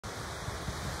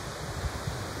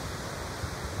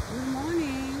Good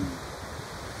morning.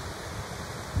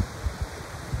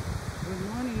 Good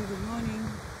morning. Good morning.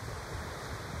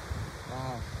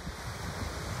 Wow.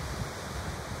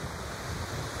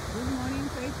 Good morning,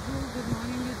 Facebook. Good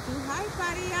morning, YouTube. Hi,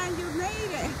 Parian. You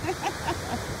made it.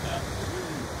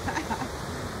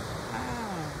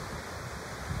 Wow.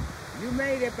 You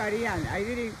made it, Parian. I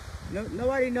didn't.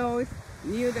 Nobody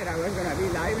knew that I was gonna be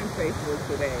live on Facebook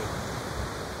today.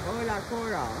 Hola,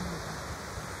 Cora.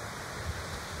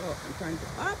 Oh, I'm trying to.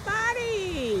 Oh,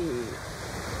 Patty!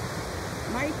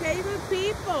 My favorite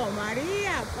people,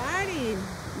 Maria, Patty,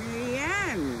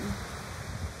 Marianne.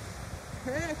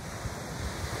 Chris.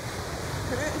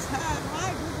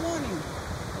 Hi, good morning.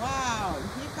 Wow,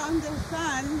 here comes the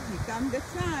sun. Here comes the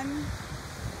sun.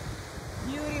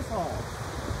 Beautiful.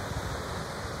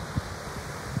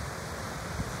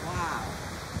 Wow.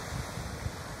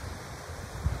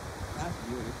 That's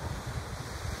beautiful.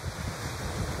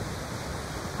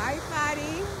 Hi,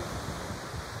 Patty.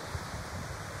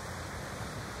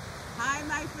 Hi,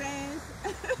 my friends.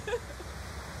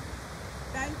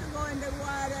 Time to go in the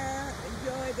water,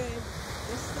 enjoy the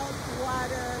salt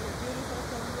water, the beautiful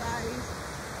sunrise.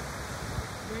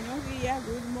 Buenos dias,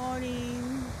 good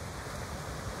morning.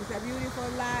 It's a beautiful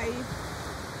life.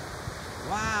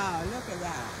 Wow, look at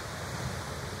that.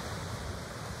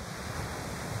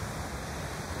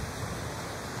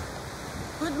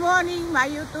 Good morning, my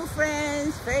YouTube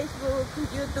friends, Facebook,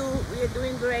 YouTube. We are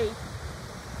doing great.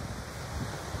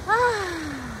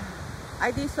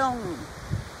 I did some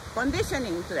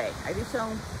conditioning today. I did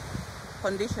some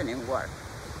conditioning work.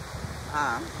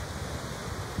 I'm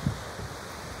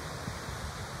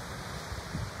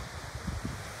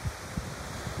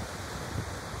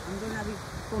gonna be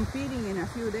competing in a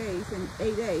few days, in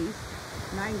 8 days,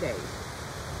 9 days.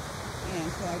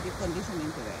 And so I did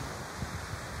conditioning today.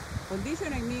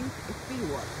 Conditioning means speed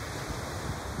work.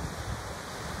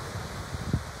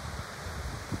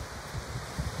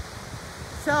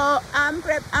 So I'm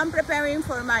preparing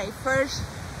for my first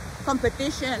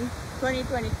competition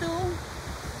 2022.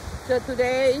 So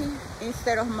today,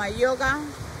 instead of my yoga,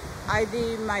 I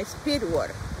did my speed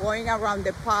work, going around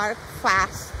the park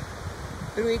fast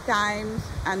 3 times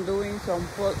and doing some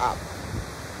pull-up.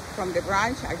 From the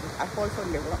branch, I pull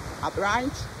from a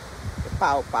branch,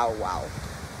 pow, pow, wow.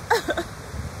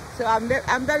 So I'm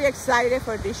very excited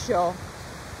for this show.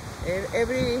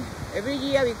 Every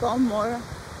year becomes more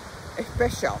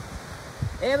special.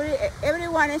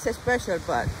 Everyone is special,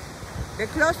 but the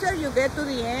closer you get to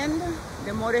the end,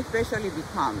 the more special it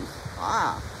becomes.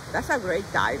 Ah, that's a great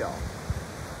title.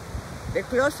 The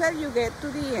closer you get to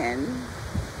the end,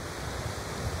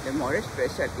 the more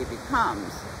special it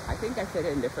becomes. I think I said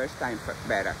it in the first time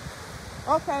better.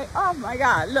 Okay, oh my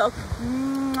God, look.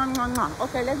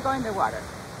 Okay, let's go in the water.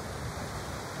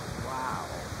 Wow.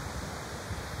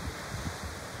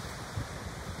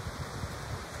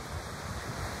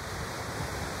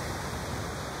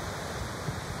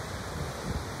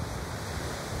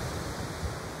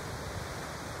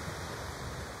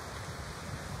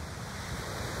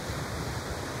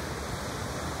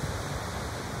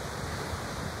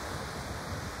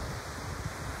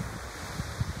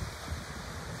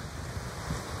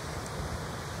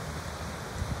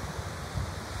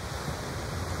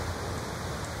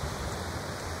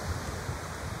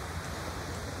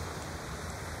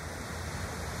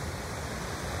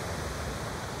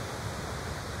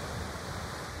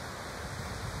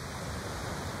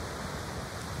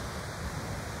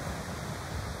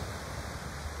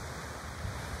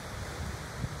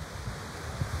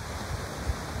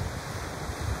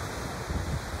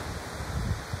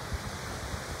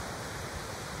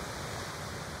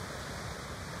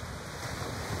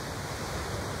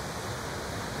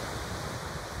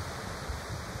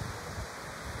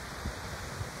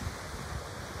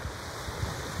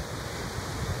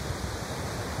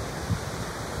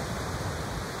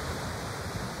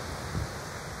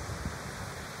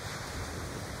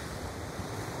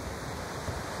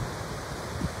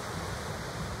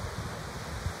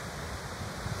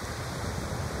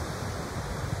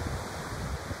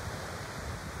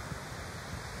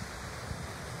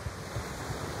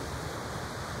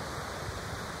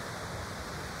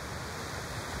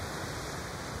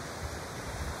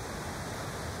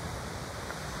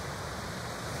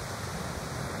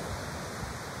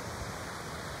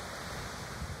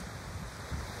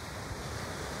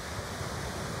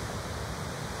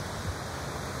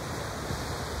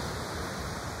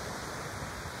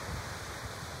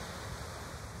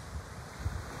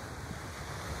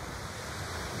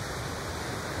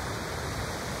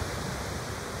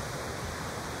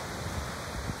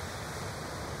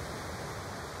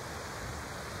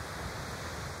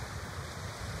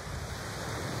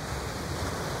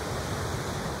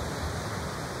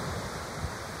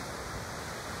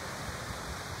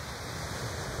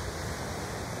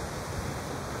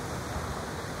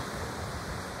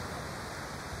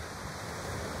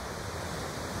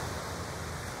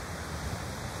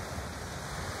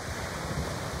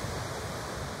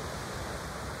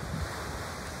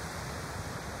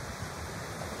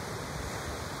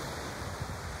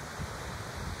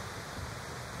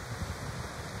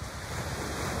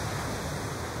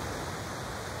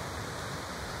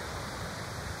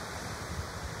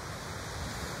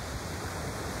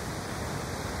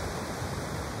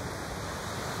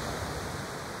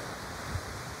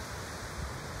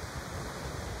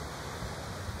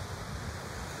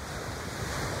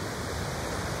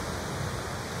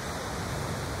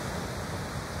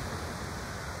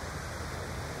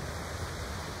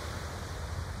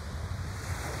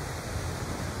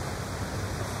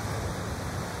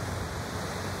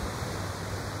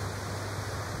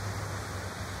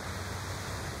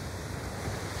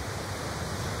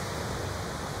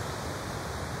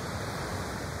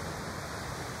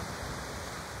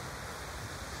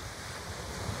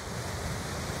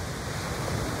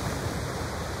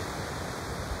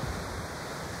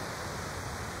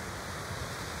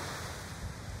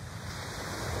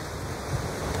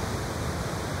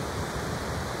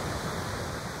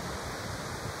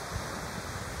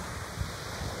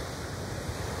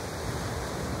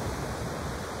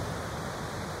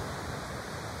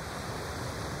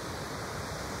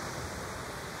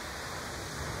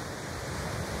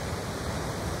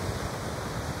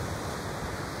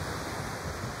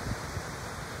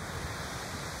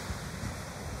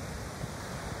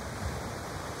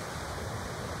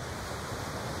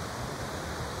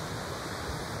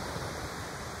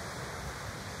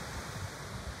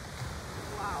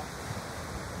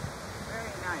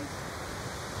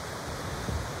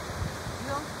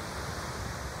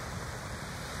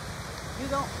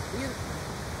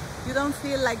 you don't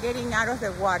feel like getting out of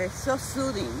the water. It's so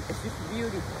soothing. It's just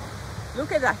beautiful.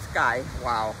 Look at that sky.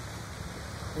 Wow.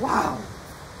 Wow.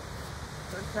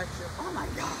 Perfection. Oh my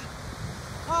God.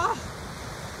 Oh.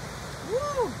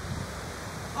 Woo.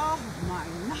 Oh my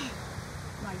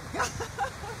God.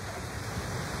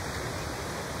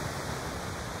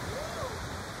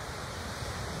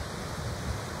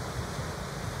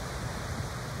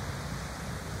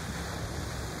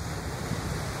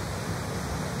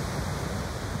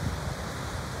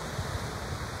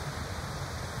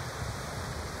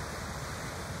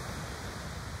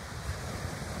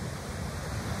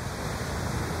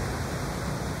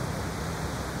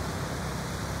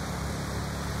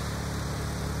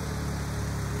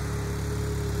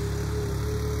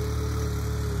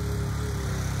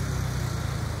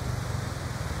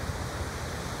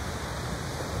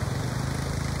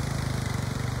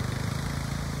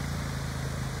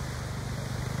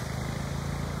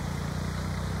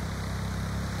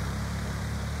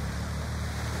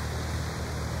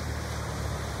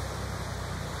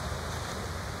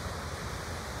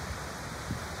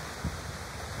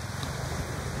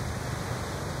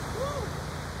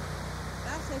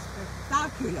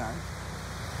 Spectacular.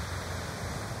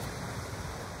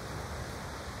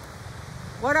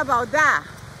 What about that?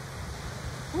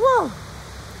 Woo!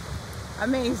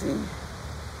 Amazing.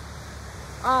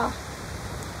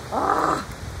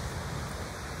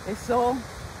 It's so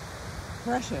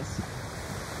precious.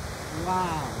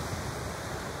 Wow.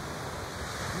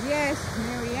 Yes,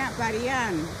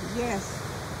 Marianne, yes.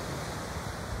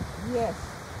 Yes.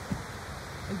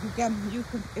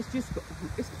 It's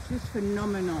just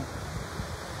phenomenal.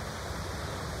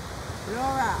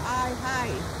 Laura,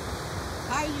 hi.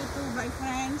 Hi, YouTube, my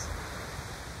friends.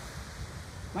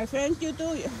 My friends,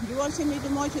 YouTube, you won't see me too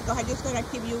much because I'm just gonna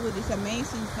keep you with this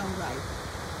amazing sunrise.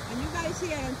 And you guys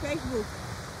here on Facebook,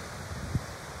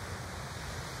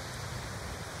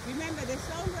 remember the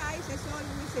sunrise is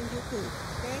always in YouTube.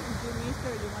 Okay, if you missed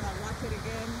it, you wanna watch it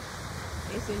again,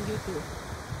 it's in YouTube.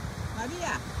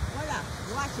 Maria, hola,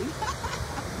 watching.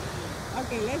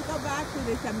 Okay, let's go back to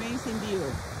this amazing view.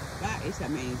 That is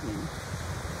amazing.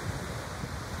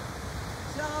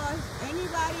 So,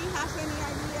 anybody has any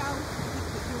idea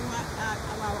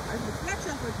about a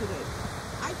reflection for today?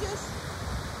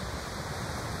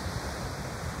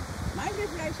 My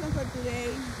reflection for today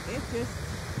is just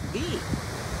be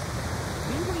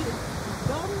who you.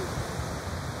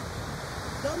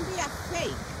 Don't be a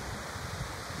fake.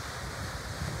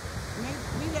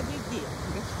 Make a big deal.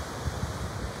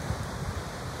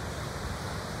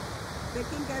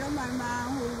 Taking care of my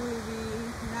mom, who will be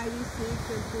 96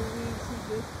 in 2 weeks. She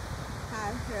just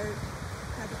had her.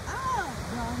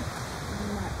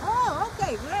 Oh,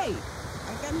 okay, great.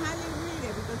 I can hardly read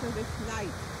it because of the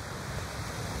light.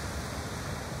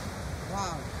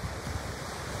 Wow.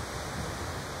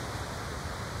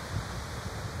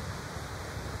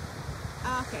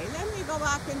 Okay, let me go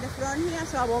back in the front here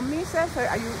so I won't miss it. So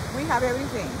we have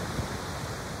everything.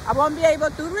 I won't be able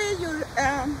to read your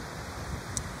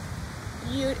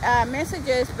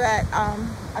messages, but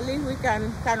at least we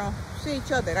can kind of see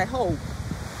each other, I hope.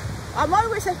 I'm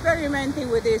always experimenting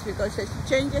with this because it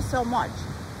changes so much.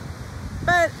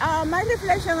 But my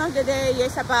reflection of the day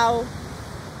is about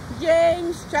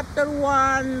James chapter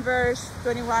 1 verse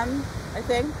 21, I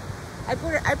think. I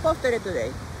posted it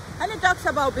today. And it talks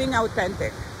about being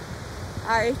authentic.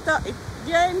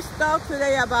 James talks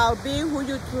today about being who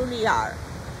you truly are.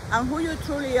 And who you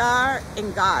truly are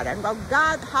in God. And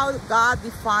how God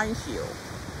defines you.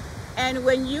 And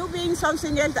when you being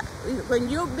something else, when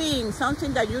you being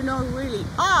something that you don't really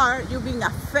are, you being a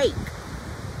fake.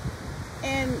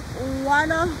 And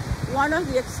one of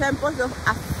the examples of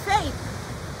a fake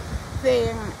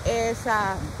thing is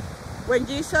when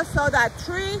Jesus saw that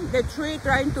tree, the tree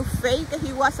trying to fake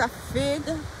he was a fig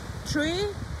tree,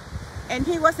 and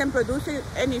he wasn't producing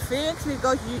any figs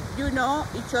because you know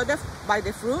each other by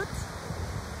the fruits.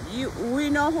 We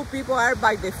know who people are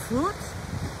by the fruits.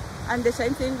 And the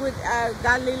same thing with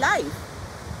godly life.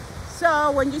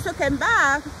 So when Jesus came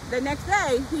back the next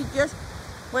day, he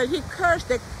cursed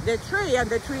the tree, and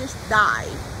the trees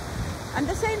died. And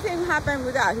the same thing happened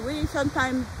with us. We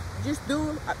sometimes just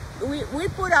we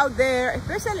put out there,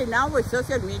 especially now with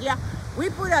social media, we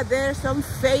put out there some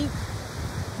fake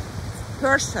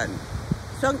person,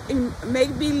 some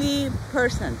make-believe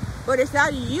person, but it's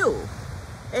not you.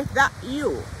 It's not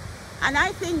you. And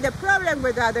I think the problem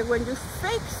with that is when you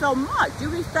fake so much, you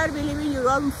will start believing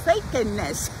your own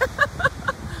fakeness.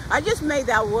 I just made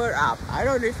that word up. I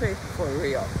don't know if it's for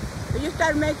real. But you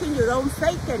start making your own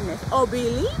fakeness or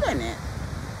believe in it.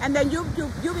 And then you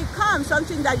become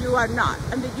something that you are not.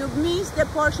 And then you miss the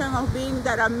portion of being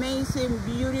that amazing,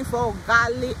 beautiful,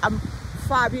 godly,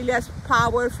 fabulous,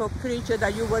 powerful creature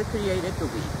that you were created to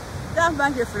be. That's my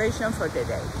reflection for the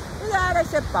day. With that, I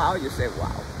said, pow. You say,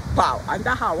 wow. Pow. And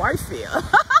that's how I feel.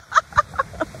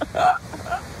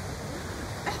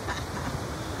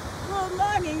 Good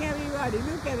morning, everybody.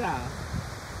 Look at that.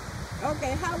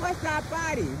 Okay, how was that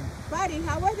party? Patty,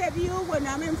 how was the view when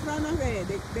I'm in front of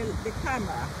the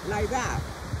camera, like that?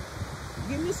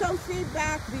 Give me some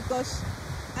feedback, because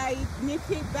I need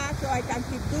feedback so I can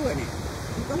keep doing it.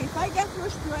 Because if I get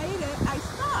frustrated, I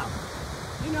stop.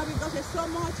 You know, because it's so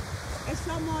much,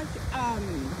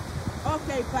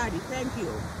 okay, Patty, thank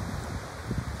you.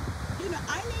 You know,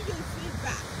 I need your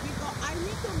feedback, because I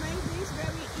need to make this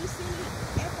very easily,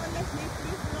 effortlessly,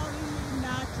 free-flowingly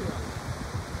natural.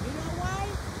 You know why?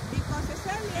 Because it's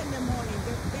early in the morning.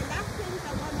 The last things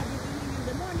I want to be doing in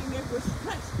the morning is with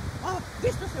stress. Oh,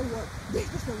 this doesn't work. This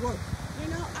doesn't work.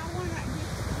 You know, I want to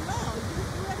just flow.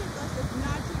 Just do it because it's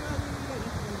naturally and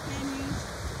it's spontaneous.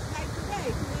 Like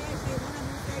today I say I want to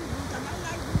do Facebook, and I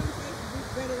like doing Facebook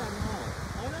better than all.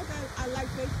 Although I like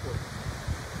Facebook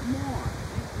more.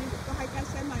 Because I can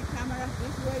send my camera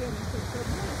this way and it's so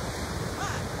beautiful.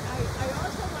 But I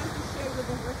also want to share with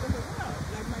the rest of the world,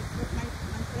 like my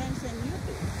friends and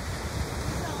YouTube.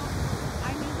 So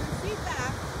I need your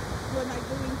feedback when I'm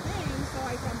doing things so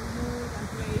I can move and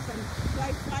place, and so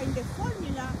I find the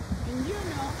formula. And you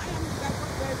know, I am the type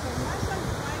of person, once I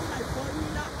find my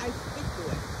formula, I stick to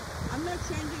it. I'm not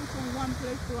changing from one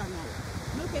place to another.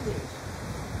 Look at this.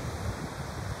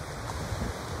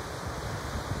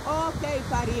 Okay,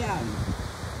 Parian.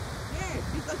 Yes,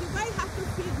 because you guys have to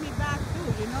feed me back too,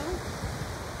 you know?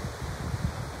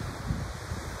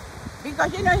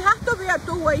 Because, you know, it has to be a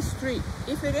two-way street.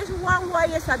 If it is one way,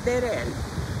 it's a dead end.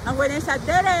 And when it's a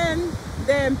dead end,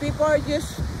 then people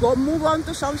just go move on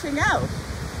to something else.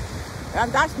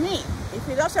 And that's me. If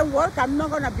it doesn't work, I'm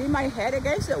not going to beat my head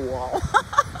against the wall.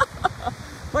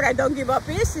 But I don't give up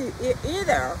easy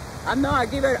either. I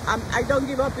don't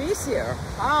give up easier.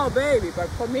 Oh, baby. But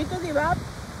for me to give up,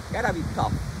 gotta be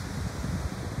tough.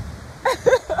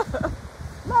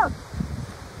 Look.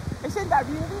 Isn't that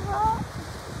beautiful?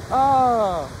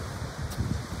 Oh,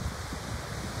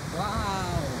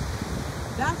 wow,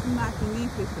 that's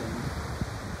magnificent.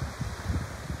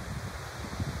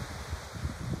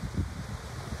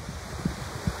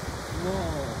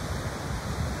 Whoa.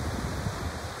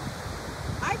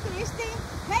 Hi, Christy.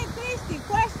 Hey, Christy,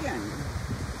 question.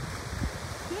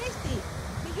 Christy,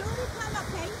 did you become a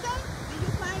painter? Did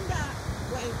you find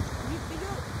did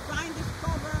you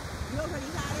discover, you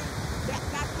already had it,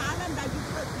 that talent that you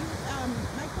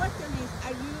my question is,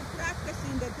 are you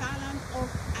practicing the talent of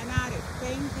an artist,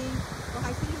 painting? Because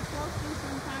I see you posting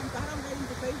sometimes. I don't get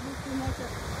into Facebook too much,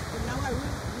 but now I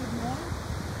read more.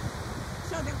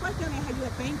 So the question is, are you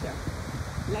a painter?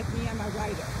 Like me, I'm a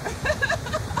writer.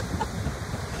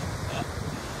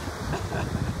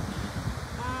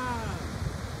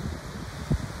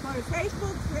 For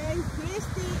Facebook friends,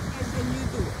 Christy is a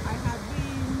YouTube. I have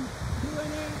been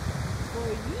doing it for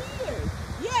years.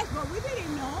 Yes, but we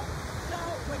didn't know. So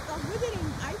because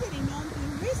I didn't know until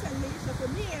recently. So for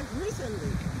me, it's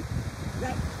recently.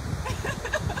 Like,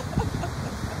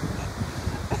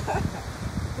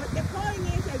 but the point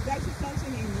is that that's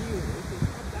something in you.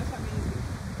 That's amazing.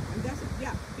 And that's,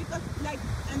 yeah, because like,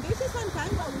 and this is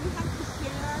sometimes where we have to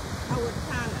share our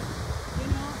talent. You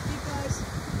know, because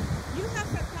you have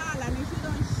a talent if you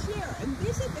don't share. And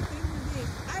this is the thing with this.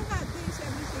 I have this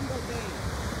every single day.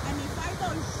 And if I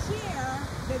don't share,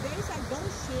 the days I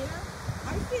don't share,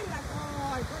 I feel like,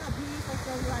 oh, I got a beautiful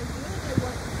sunrise. The other day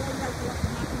was sunrise was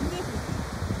magnificent.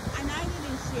 And I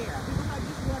didn't share because I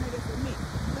just wanted it for me.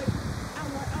 But I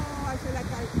went, oh, I feel like,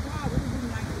 wow, it would be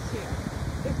nice to share.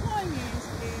 The point is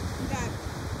that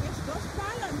it's those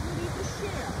talents we need to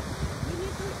share. We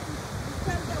need to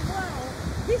tell the world,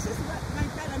 this is what my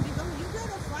talent, because you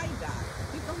gotta fight that.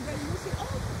 Because then you say,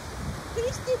 oh,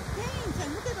 Christy paints,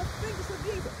 and look at the things so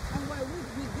beautiful. And what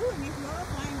we're doing is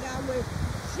glorifying that we're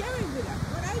sharing with us.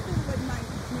 What I do with my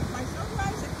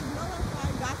sunrise is to glorify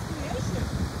God's creation.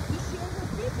 To share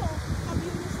with people how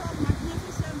beautiful,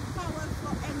 magnificent,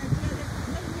 powerful, energetic,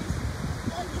 goodness,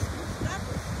 all this good stuff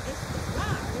is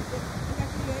God. It's the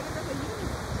creator of the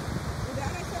universe. With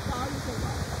that I say, wow, you say,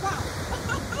 wow.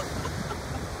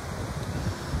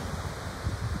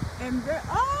 And then,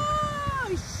 oh,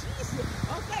 Jesus.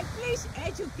 Okay, please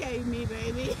educate me,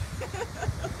 baby.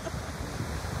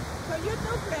 For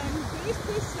YouTube friends,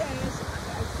 Christy says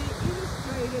she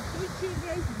illustrated 2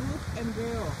 children's books and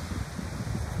girls.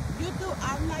 YouTube,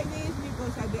 I'm like this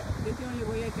because that's the only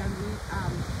way I can read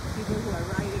people who are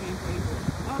writing in Facebook.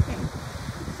 Okay.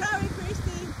 Sorry,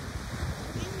 Christy.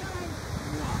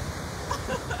 Wow.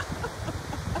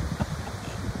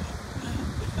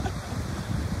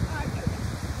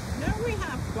 Then we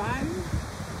have fun.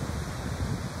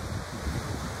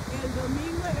 El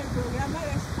domingo el programa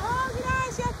es... Oh,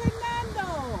 gracias, Fernando.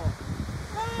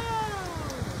 Oh.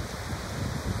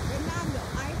 Fernando,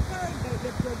 I heard that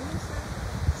the producer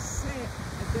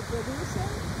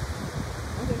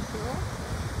of the show,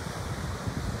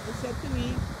 he said to me,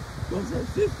 Don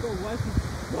Francisco was,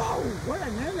 wow, what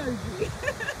an energy.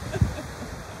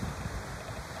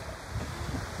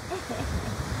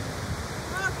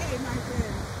 Okay, my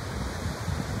friend.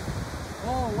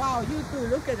 Oh, wow, you too,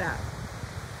 look at that.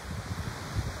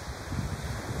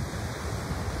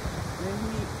 Let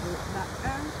me put that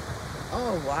down.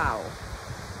 Oh, wow.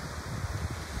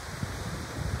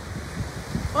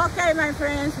 Okay, my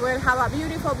friends, well, have a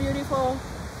beautiful, beautiful,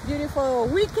 beautiful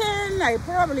weekend. I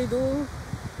probably do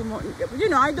tomorrow. You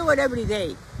know, I do it every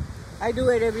day. I do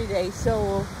it every day.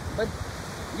 So, but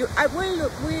we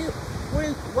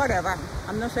will, whatever.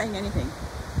 I'm not saying anything.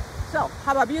 So,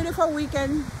 have a beautiful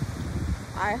weekend.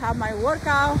 I have my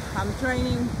workout. I'm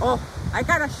training. Oh, I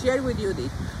gotta share with you this.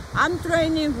 I'm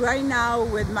training right now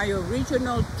with my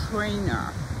original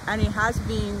trainer, and it has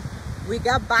been. We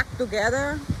got back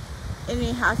together. And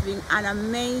it has been an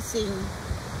amazing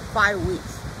 5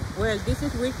 weeks. Well, this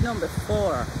is week number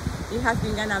 4. It has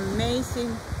been an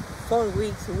amazing 4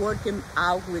 weeks working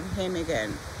out with him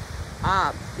again.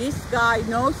 This guy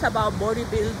knows about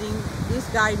bodybuilding. This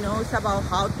guy knows about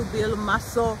how to build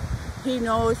muscle. He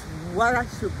knows what I'm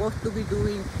supposed to be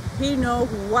doing. He knows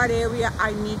what area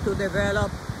I need to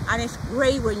develop. And it's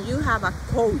great when you have a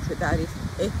coach that is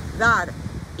that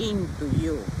into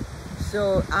you.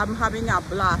 So I'm having a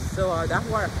blast. So that's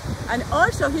what, and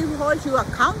also he holds you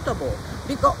accountable,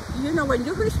 because you know when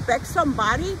you respect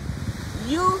somebody,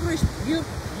 you're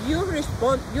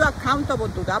accountable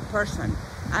to that person.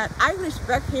 And I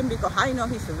respect him because I know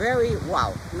he's very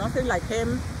wow. Nothing like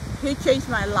him. He changed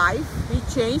my life. He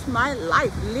changed my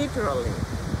life literally.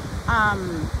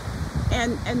 And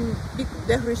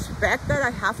the respect that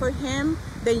I have for him,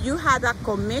 then you have that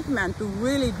commitment to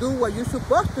really do what you're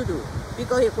supposed to do.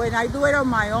 Because when I do it on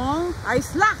my own, I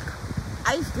slack.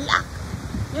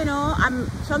 You know,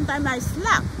 sometimes I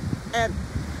slack.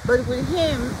 But with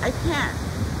him, I can't.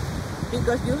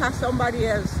 Because you have somebody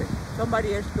else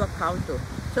to account to.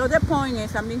 So the point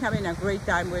is, I've been having a great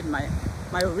time with my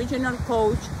original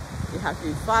coach. It has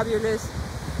been fabulous.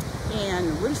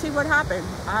 And we'll see what happens.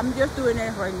 I'm just doing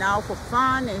it right now for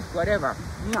fun and whatever.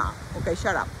 No. Okay,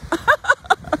 shut up.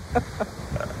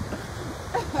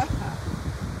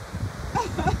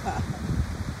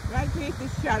 Right, Christy,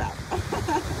 shut up.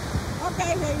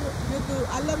 Okay, hey, you too.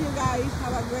 I love you guys.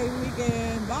 Have a great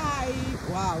weekend. Bye.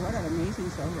 Wow, what an amazing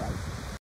sunrise.